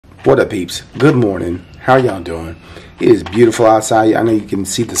What up, peeps? Good morning. How y'all doing? It is beautiful outside. I know you can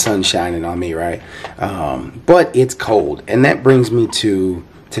see the sun shining on me, right? But it's cold, and that brings me to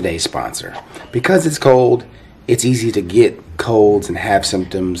today's sponsor. Because it's cold, it's easy to get colds and have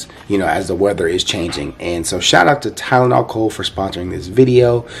symptoms, you know, as the weather is changing. And so shout out to Tylenol Cold for sponsoring this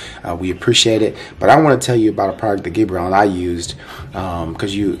video. We appreciate it. But I want to tell you about a product that Gabriel and I used,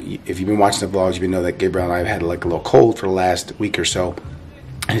 because if you've been watching the vlogs, you know that Gabriel and I have had like a little cold for the last week or so.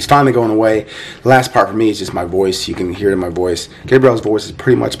 And it's finally going away. The last part for me is just my voice. You can hear it in my voice. Gabriel's voice is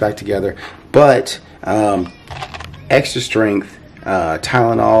pretty much back together. But extra strength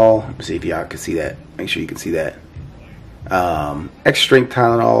Tylenol. Let me see if y'all can see that. Make sure you can see that. Extra strength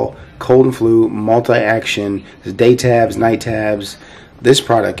Tylenol, cold and flu, multi-action. There's day tabs, night tabs. This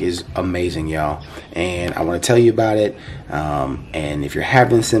product is amazing, y'all. And I want to tell you about it. And if you're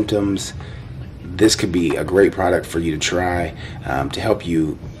having symptoms, this could be a great product for you to try to help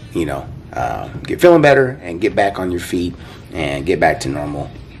you, you know, get feeling better and get back on your feet and get back to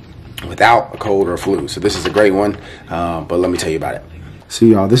normal without a cold or a flu. So this is a great one, but let me tell you about it. So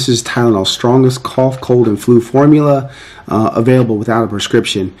y'all, this is Tylenol's strongest cough, cold, and flu formula, available without a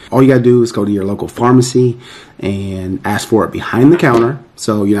prescription. All you gotta do is go to your local pharmacy and ask for it behind the counter.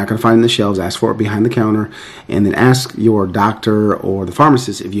 So you're not gonna find it in the shelves, ask for it behind the counter, and then ask your doctor or the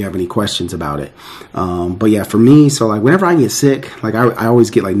pharmacist if you have any questions about it. But yeah, for me, so like whenever I get sick, like I always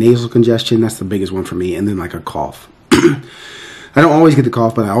get like nasal congestion, that's the biggest one for me, and then like a cough. I don't always get the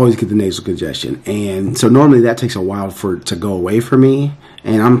cough, but I always get the nasal congestion. And so normally that takes a while for it to go away for me.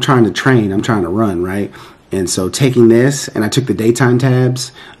 And I'm trying to train, I'm trying to run, right? And so taking this, and I took the daytime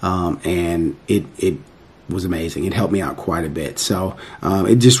tabs, and it was amazing. It helped me out quite a bit. So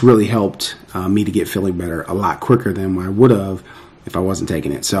it just really helped me to get feeling better a lot quicker than I would have if I wasn't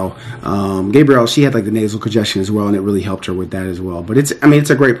taking it. So Gabrielle, she had like the nasal congestion as well, and it really helped her with that as well. But it's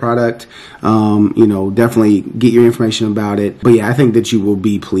a great product. You know, definitely get your information about it. But yeah, I think that you will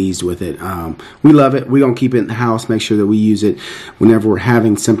be pleased with it. We love it. We're gonna keep it in the house, make sure that we use it whenever we're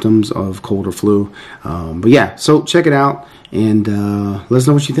having symptoms of cold or flu. But yeah, so check it out and let us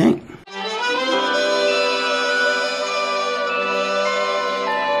know what you think.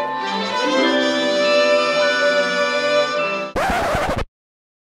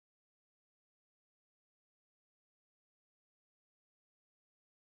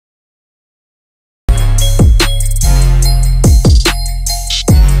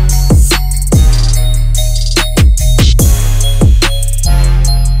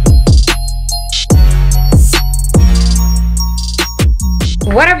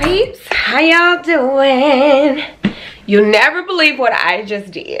 What up, peeps? How y'all doing? You'll never believe what I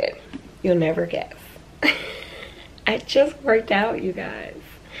just did. You'll never guess. I just worked out, you guys.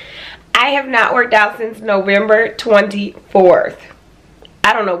 I have not worked out since November 24th.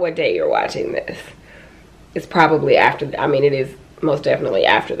 I don't know what day you're watching this. It's probably after, I mean, it is most definitely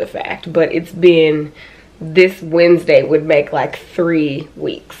after the fact, but it's been, this Wednesday would make like 3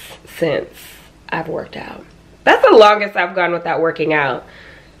 weeks since I've worked out. That's the longest I've gone without working out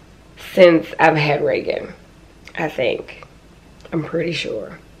since I've had Reagan, I think. I'm pretty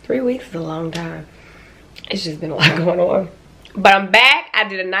sure. 3 weeks is a long time. It's just been a lot going on. But I'm back. I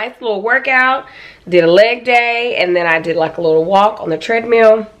did a nice little workout, did a leg day, and then I did like a little walk on the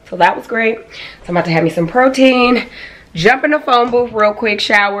treadmill. So that was great. So I'm about to have me some protein, jump in the phone booth real quick,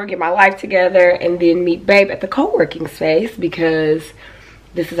 shower, get my life together, and then meet Babe at the co-working space because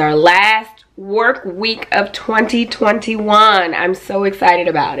this is our last work week of 2021. I'm so excited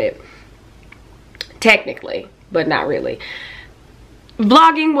about it. Technically, but not really.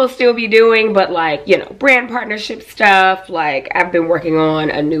 Vlogging we'll still be doing, but like, you know, brand partnership stuff. Like I've been working on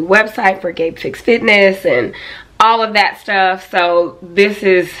a new website for Gabe Fitness and all of that stuff. So this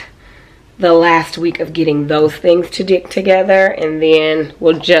is the last week of getting those things together, and then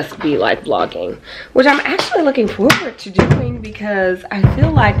we'll just be like vlogging, which I'm actually looking forward to doing because I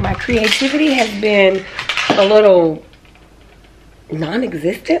feel like my creativity has been a little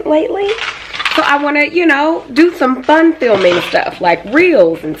non-existent lately. So I want to, you know, do some fun filming stuff like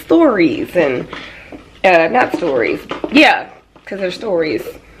reels and stories and not stories, yeah, because there's stories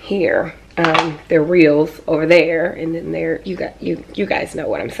here. They're reels over there, and then there you guys know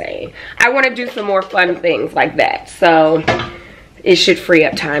what I'm saying. I want to do some more fun things like that, so it should free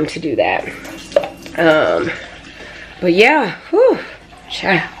up time to do that. But yeah, whew,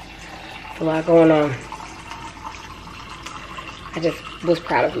 there's a lot going on. I just was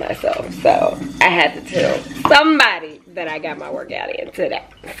proud of myself, so I had to tell somebody that I got my workout in today.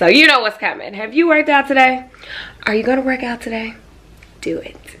 So you know what's coming. Have you worked out today? Are you gonna work out today? Do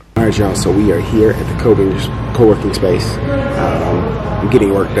it. Alright y'all, so we are here at the co-working space. I'm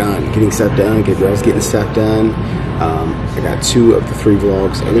getting work done, getting stuff done. Gabriel's getting stuff done. I got 2 of the 3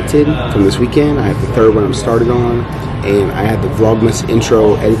 vlogs edited from this weekend. I have the 3rd one I'm started on. And I had the Vlogmas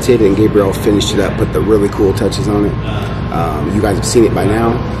intro edited, and Gabriel finished it up, put the really cool touches on it. You guys have seen it by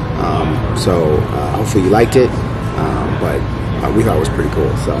now. So hopefully you liked it. But we thought it was pretty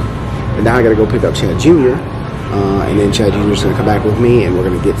cool. So, and now I gotta go pick up Chad Jr. And then Chad Jr. is gonna come back with me, and we're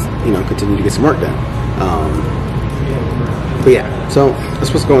gonna get, continue to get some work done. But yeah, so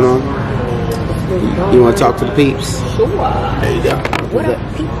that's what's going on. You want to talk to the peeps? Sure. There you go. What up,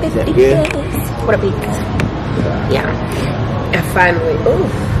 peeps? Is that good? What up, peeps? Yeah. I finally,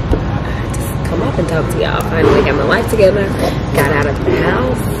 just come up and talk to y'all. Finally got my life together. Got out of the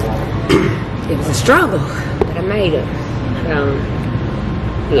house. It was a struggle, but I made it.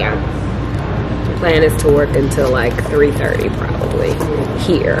 Yeah. The plan is to work until like 3:30 probably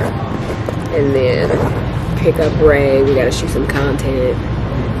here. And then pick up Ray. We gotta shoot some content.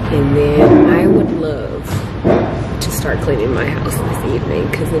 And then I would love to start cleaning my house this evening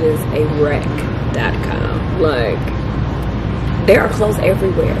because it is a wreck.com. Like, there are clothes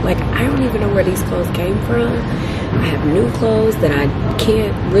everywhere. Like, I don't even know where these clothes came from. I have new clothes that I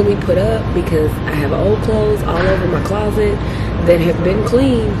can't really put up because I have old clothes all over my closet that have been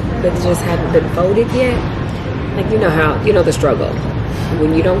cleaned but just haven't been folded yet. Like, you know the struggle.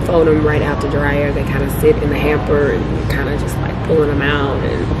 When you don't fold them right out the dryer, they kind of sit in the hamper and you're kind of just like pulling them out,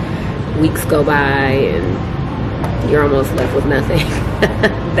 and weeks go by and you're almost left with nothing.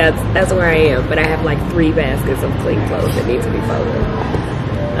 That's where I am. But I have like 3 baskets of clean clothes that need to be folded.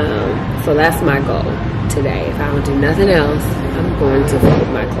 So that's my goal today. If I don't do nothing else, I'm going to fold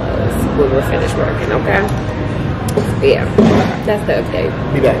my clothes when we're finished working, okay? Yeah, that's the update.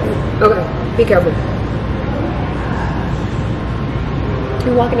 Be back. Okay, be careful.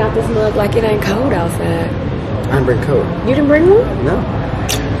 You're walking out this mug like it ain't cold outside. I didn't bring a coat. You didn't bring one? No.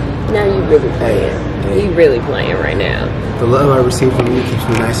 Now you really playing. Hey. You really playing right now. The love I receive from you keeps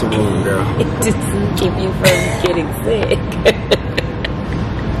me nice and warm, girl. It just keep you from getting sick.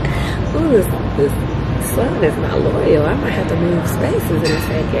 Ooh, this sun is not loyal. I might have to move spaces in a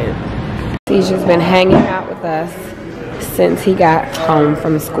second. He's just been hanging out with us since he got home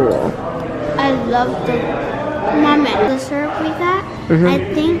from school. I love the syrup we got. Mm-hmm.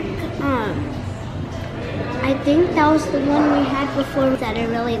 I think that was the one we had before that I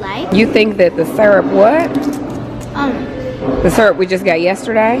really liked. You think that the syrup what? The syrup we just got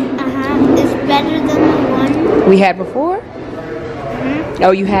yesterday? It's better than the one we had before?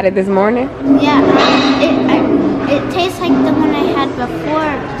 Oh, you had it this morning? Yeah, it tastes like the one I had before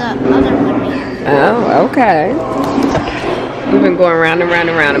the other one we had. Oh, okay. We've been going round and round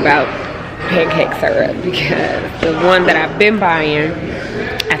and round about pancake syrup because the one that I've been buying,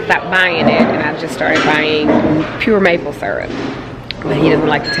 I stopped buying it and I just started buying pure maple syrup. But he doesn't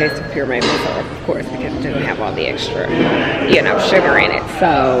like the taste of pure maple syrup, of course, because it doesn't have all the extra, sugar in it.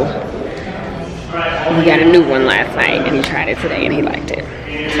 So we got a new one last night and he tried it today and he liked it.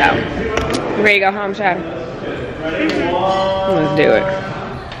 So, you ready to go home, Chad? Let's do it.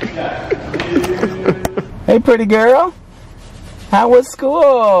 Hey, pretty girl. How was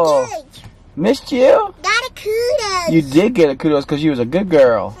school? Good. Missed you? Got a kudos. You did get a kudos because you was a good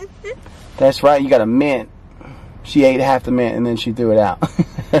girl. That's right. You got a mint. She ate half the mint and then she threw it out.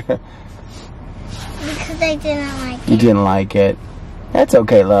 Because I didn't like it. You didn't like it. That's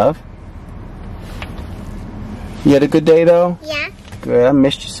okay, love. You had a good day, though? Yeah. Good. I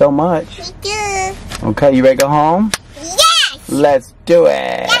missed you so much. Me too. Okay, you ready to go home? Yes. Let's do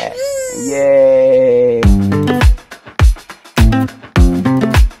it. Yahoo! Yay.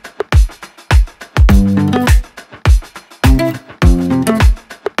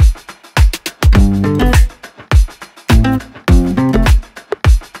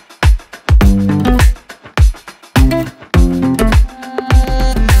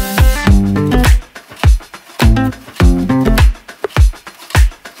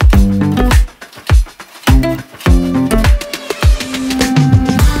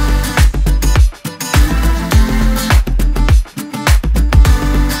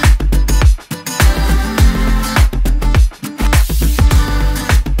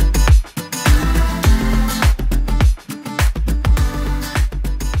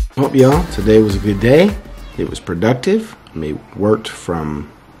 Hope y'all, today was a good day. It was productive. We worked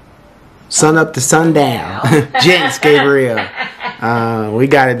from sun up to sundown. Jinx, Gabriel. We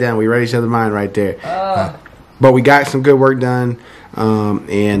got it done. We read each other's mind right there. But we got some good work done,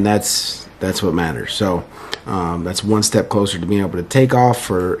 and that's what matters. So that's one step closer to being able to take off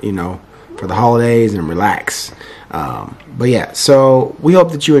for for the holidays and relax. But yeah, so we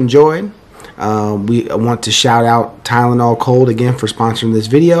hope that you enjoyed. We want to shout out Tylenol Cold again for sponsoring this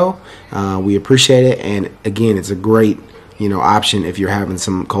video. We appreciate it, and again, it's a great option if you're having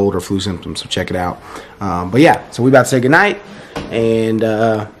some cold or flu symptoms, so check it out. But yeah, so we about to say goodnight and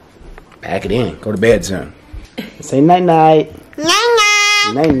pack it in, go to bed soon. Say night night.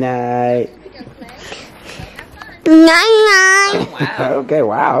 Night Night night. night. Night night. Wow. Okay,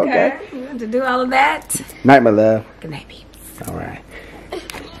 wow, okay. You have to do all of that. Night, my love. Good night, peeps. All right.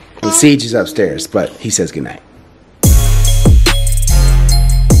 The siege is upstairs, but he says goodnight.